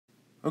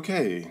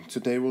Okay,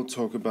 today we'll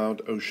talk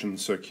about ocean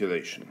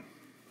circulation.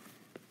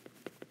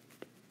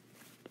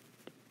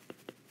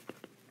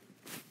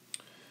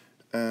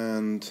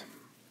 And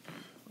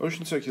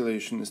ocean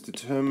circulation is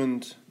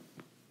determined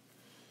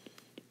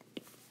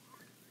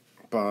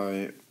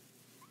by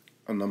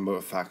a number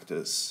of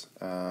factors.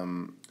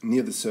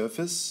 Near the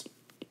surface,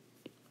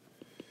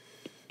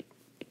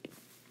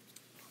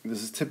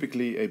 this is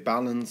typically a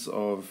balance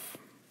of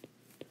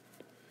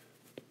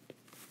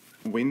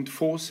wind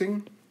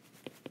forcing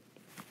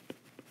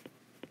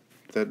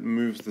that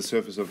moves the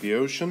surface of the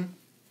ocean,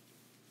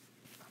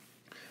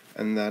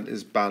 and that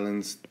is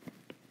balanced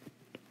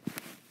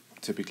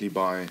typically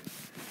by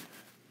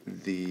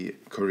the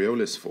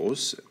Coriolis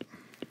force,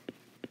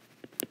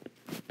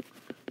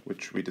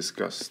 which we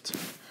discussed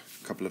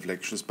a couple of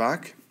lectures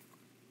back.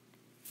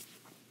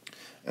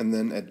 And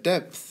then at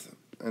depth,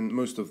 and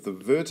most of the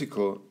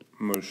vertical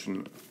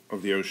motion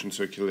of the ocean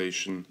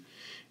circulation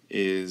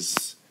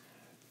is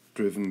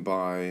driven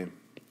by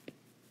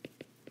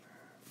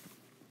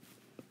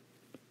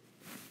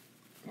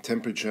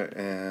temperature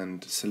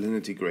and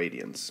salinity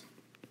gradients.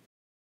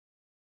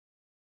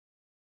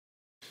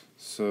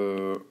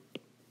 So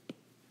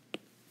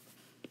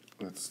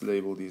let's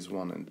label these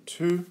 1 and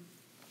 2.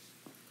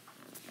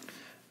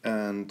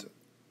 And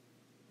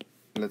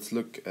let's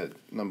look at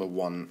number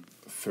 1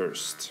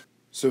 first.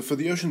 So for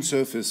the ocean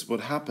surface,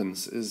 what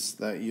happens is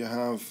that you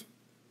have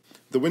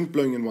the wind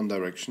blowing in one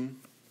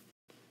direction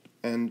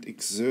and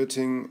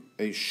exerting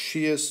a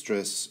shear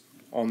stress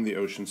on the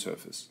ocean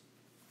surface.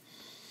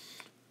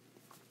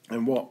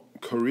 And what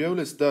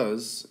Coriolis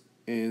does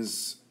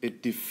is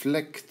it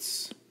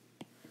deflects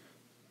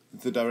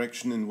the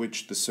direction in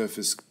which the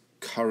surface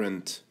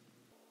current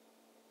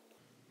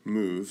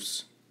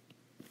moves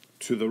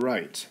to the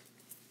right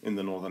in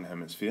the northern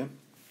hemisphere.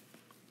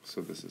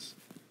 So this is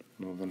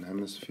northern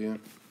hemisphere,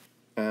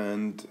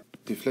 and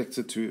deflects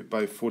it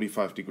by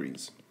 45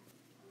 degrees.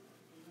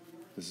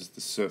 This is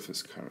the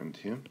surface current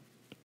here.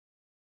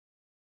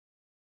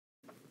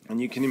 And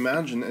you can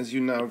imagine as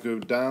you now go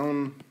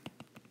down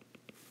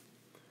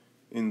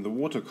in the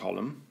water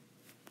column,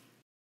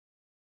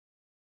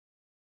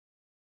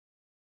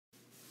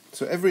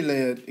 so every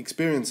layer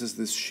experiences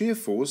this shear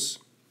force,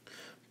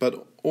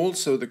 but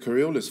also the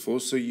Coriolis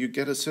force, so you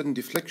get a certain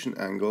deflection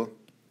angle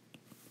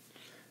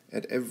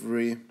at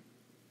every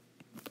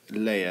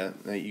layer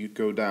that you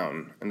go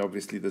down. And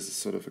obviously this is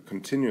sort of a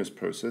continuous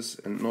process,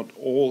 and not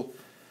all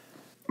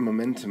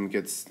momentum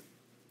gets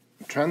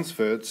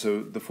transferred,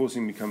 so the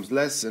forcing becomes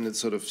less and it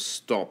sort of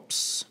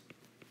stops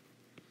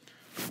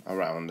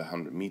around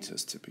 100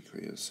 meters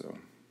typically or so.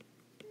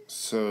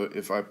 So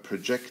if I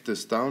project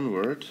this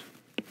downward,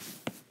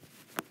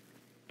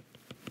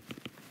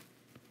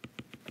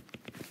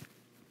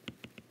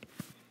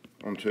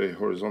 onto a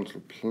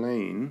horizontal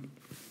plane,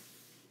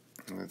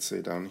 let's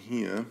say down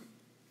here,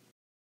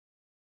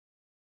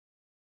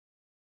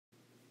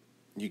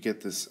 you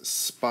get this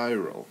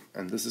spiral,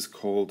 and this is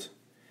called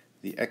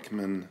the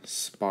Ekman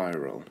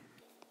spiral.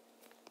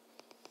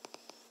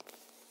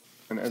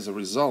 And as a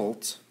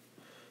result,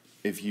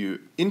 if you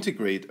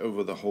integrate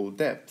over the whole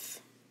depth,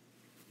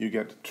 you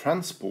get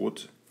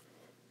transport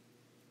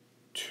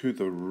to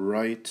the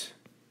right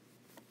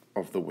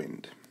of the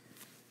wind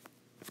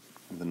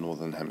in the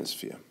northern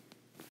hemisphere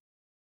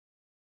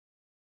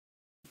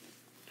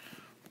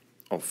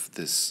of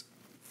this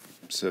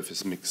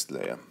surface mixed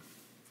layer.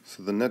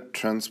 So the net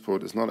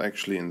transport is not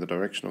actually in the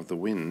direction of the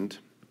wind,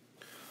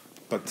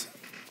 but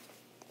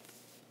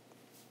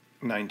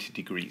 90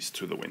 degrees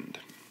to the wind.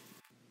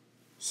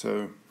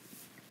 So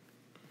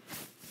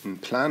in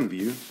plan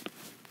view,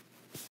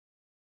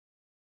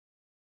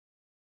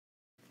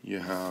 you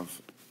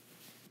have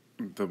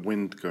the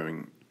wind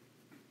going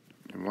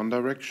in one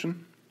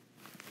direction,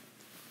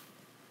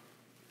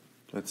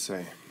 let's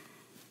say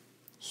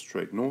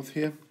straight north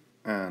here,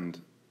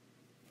 and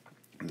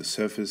the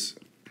surface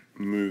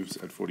moves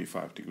at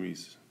 45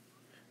 degrees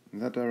in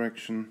that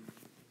direction,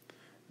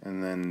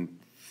 and then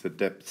the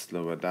depths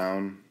lower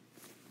down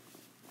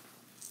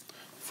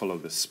follow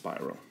this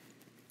spiral.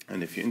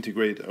 And if you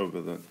integrate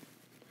over the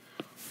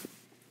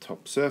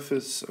top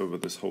surface, over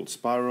this whole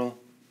spiral,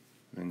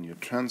 then your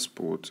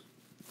transport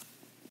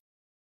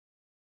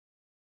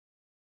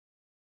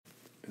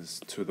is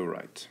to the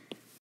right.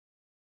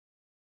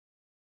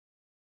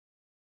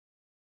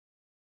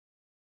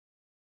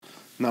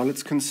 Now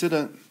let's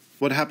consider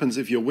what happens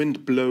if your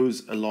wind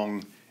blows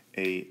along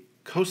a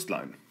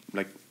coastline,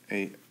 like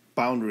a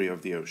boundary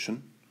of the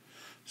ocean.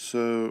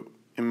 So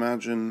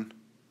imagine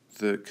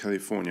the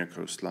California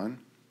coastline.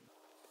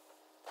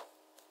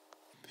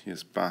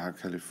 Here's Baja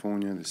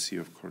California, the Sea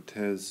of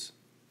Cortez.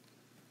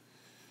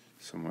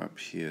 Somewhere up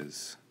here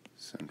is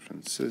San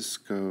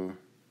Francisco,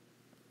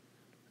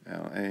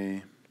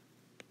 LA.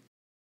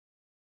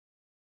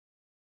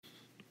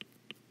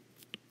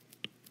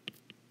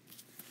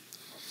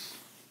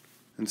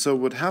 And so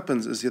what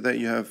happens is that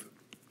you have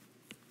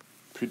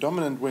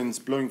predominant winds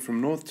blowing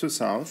from north to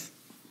south,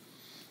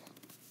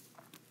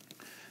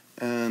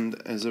 and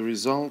as a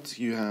result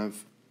you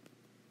have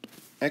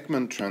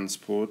Ekman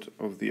transport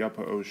of the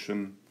upper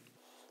ocean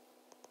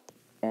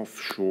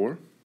offshore.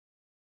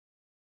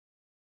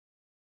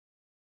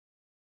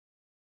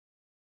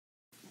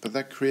 But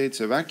that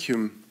creates a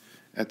vacuum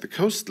at the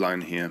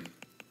coastline here.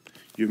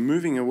 You're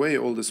moving away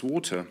all this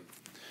water.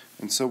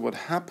 And so what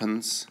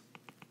happens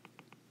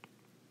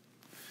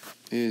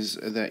is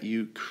that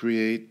you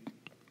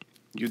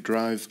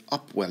drive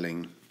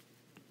upwelling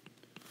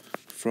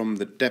from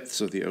the depths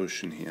of the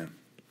ocean here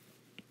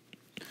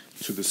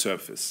to the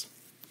surface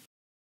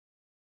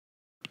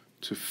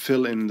to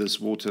fill in this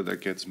water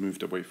that gets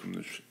moved away from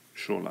the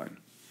shoreline.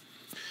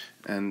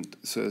 And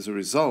so as a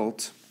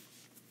result,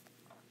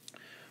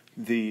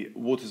 the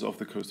waters off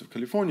the coast of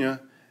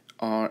California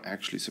are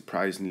actually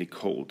surprisingly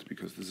cold,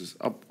 because this is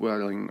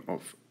upwelling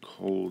of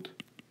cold,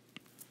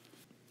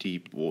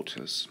 deep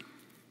waters.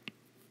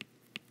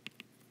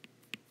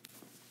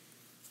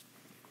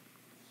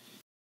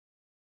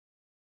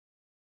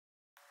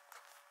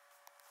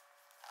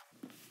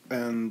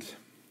 And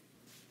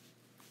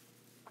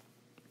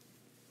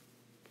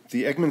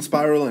the Ekman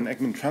spiral and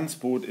Ekman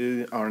transport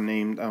are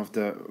named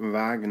after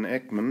Wagon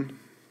Ekman,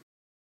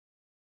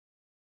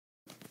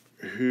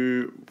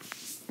 who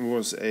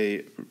was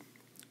a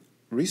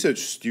research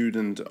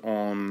student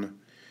on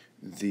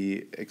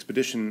the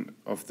expedition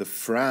of the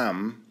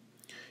Fram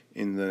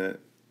in the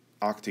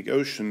Arctic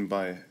Ocean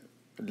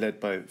led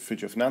by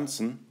Fridtjof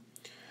Nansen.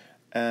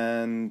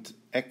 And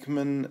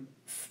Ekman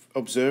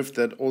observed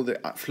that all the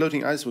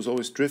floating ice was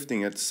always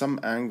drifting at some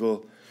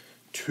angle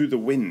to the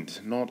wind,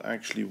 not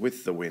actually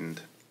with the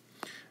wind.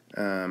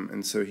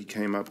 And so he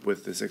came up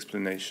with this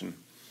explanation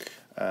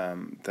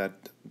that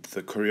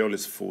the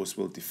Coriolis force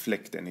will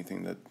deflect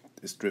anything that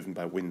is driven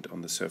by wind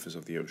on the surface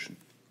of the ocean.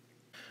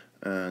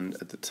 And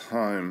at the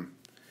time,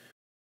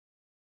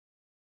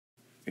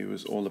 it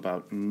was all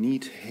about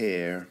neat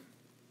hair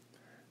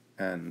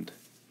and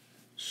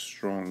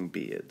strong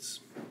beards.